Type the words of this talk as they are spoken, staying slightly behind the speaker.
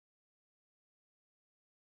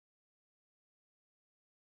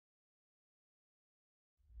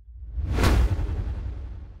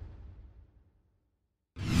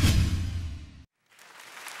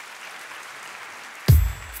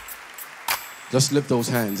Just lift those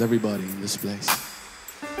hands, everybody in this place.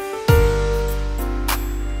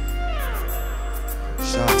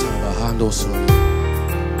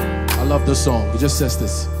 I love the song. It just says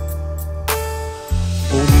this.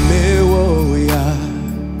 Omewoya,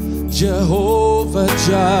 Jehovah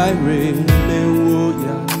Jireh,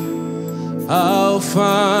 Omewoya,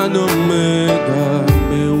 Alpha and Omega,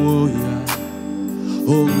 Omewoya,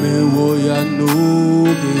 Omewoya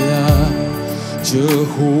Nogea,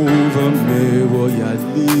 Jehovah Omewoya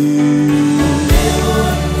He,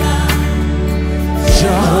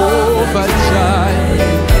 Jehovah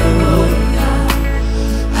Jireh,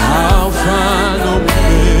 Alpha and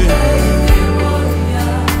Omega,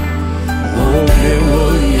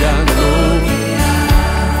 Omewoya Nogea,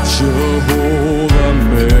 Jehovah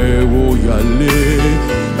Omewoya He,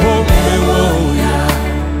 Omewoya,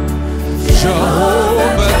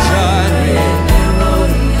 Jehovah Jireh,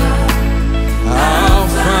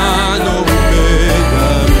 Alpha and Omega,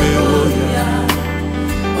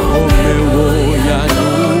 Omewoya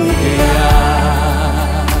Nogea.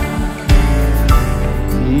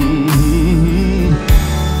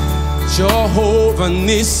 Jehovah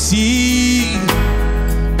Nissi,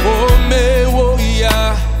 Omewoya,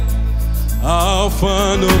 Alpha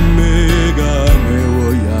and Omega,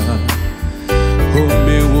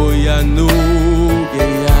 Omewoya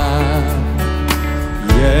Nogea.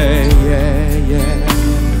 Yeah, yeah, yeah.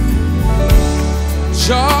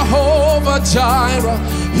 Jehovah Jireh,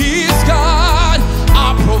 He's God,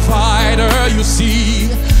 our provider, you see.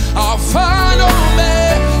 Alpha and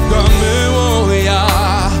Omega, Omewoya,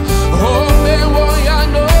 Omewoya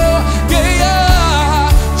Nogea,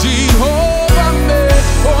 Jehovah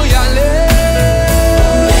Omewoya Le.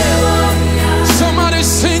 Somebody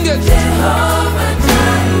sing it.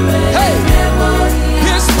 Hey,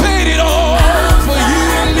 He's paid it all for you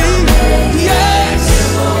and me. Yes.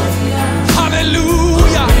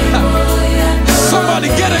 Hallelujah. Somebody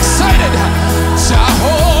get excited.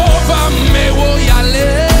 Jehovah Omewoya Le.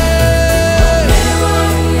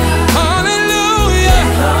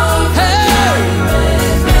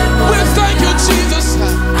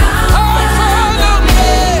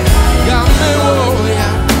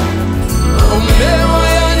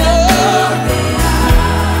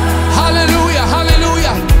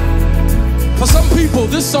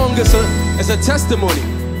 This song is a testimony.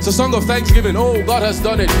 It's a song of thanksgiving. Oh, God has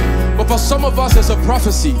done it. But for some of us, it's a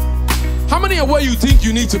prophecy. How many are where you think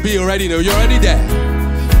you need to be already? No, you're already there.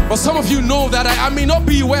 But some of you know that I may not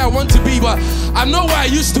be where I want to be, but I'm not where I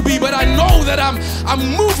used to be. But I know that I'm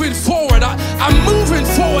moving forward. I'm moving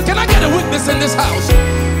forward. Can I get a witness in this house?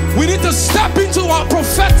 We need to step into our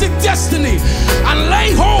prophetic destiny and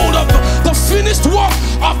lay hold of the finished work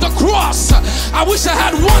of the cross. I wish I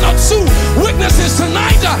had one or two witnesses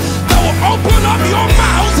tonight that will open up your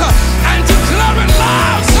mouth and declare it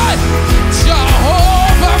loud. Say,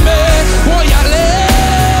 Jehovah Omewoya Le.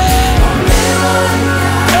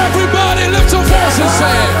 Everybody lift your voice and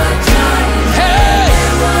say, hey,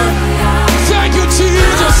 thank you,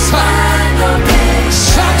 Jesus.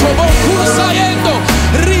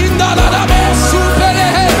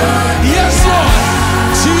 Yes, Lord.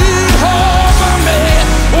 Jehovah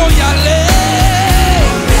Omewoya Le.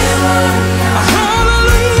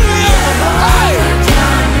 Hallelujah. Hey.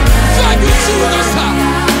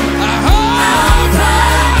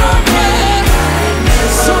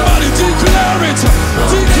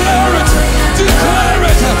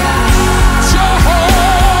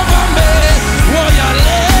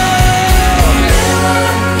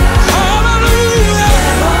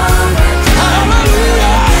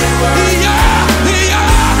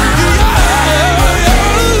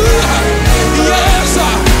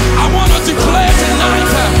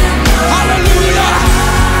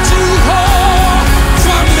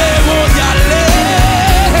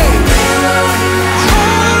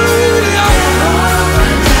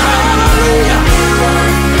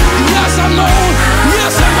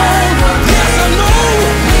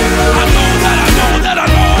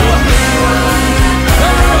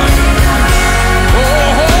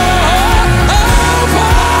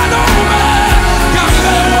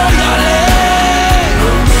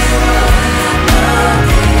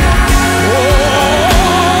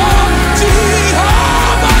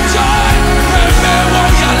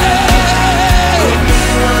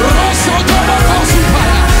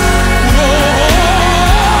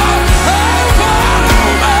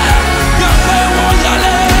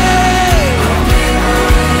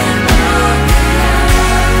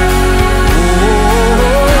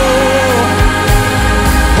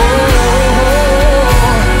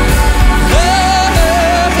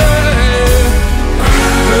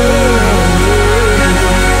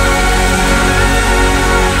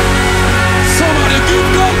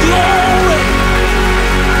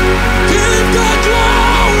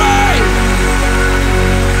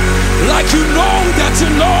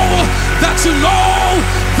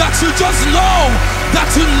 that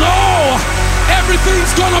you know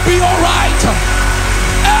everything's gonna be all right.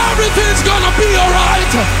 Everything's gonna be all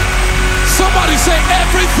right. Somebody say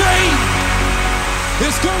everything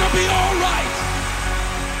is gonna be all right.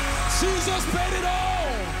 Jesus paid it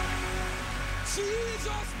all.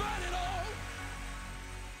 Jesus paid it all.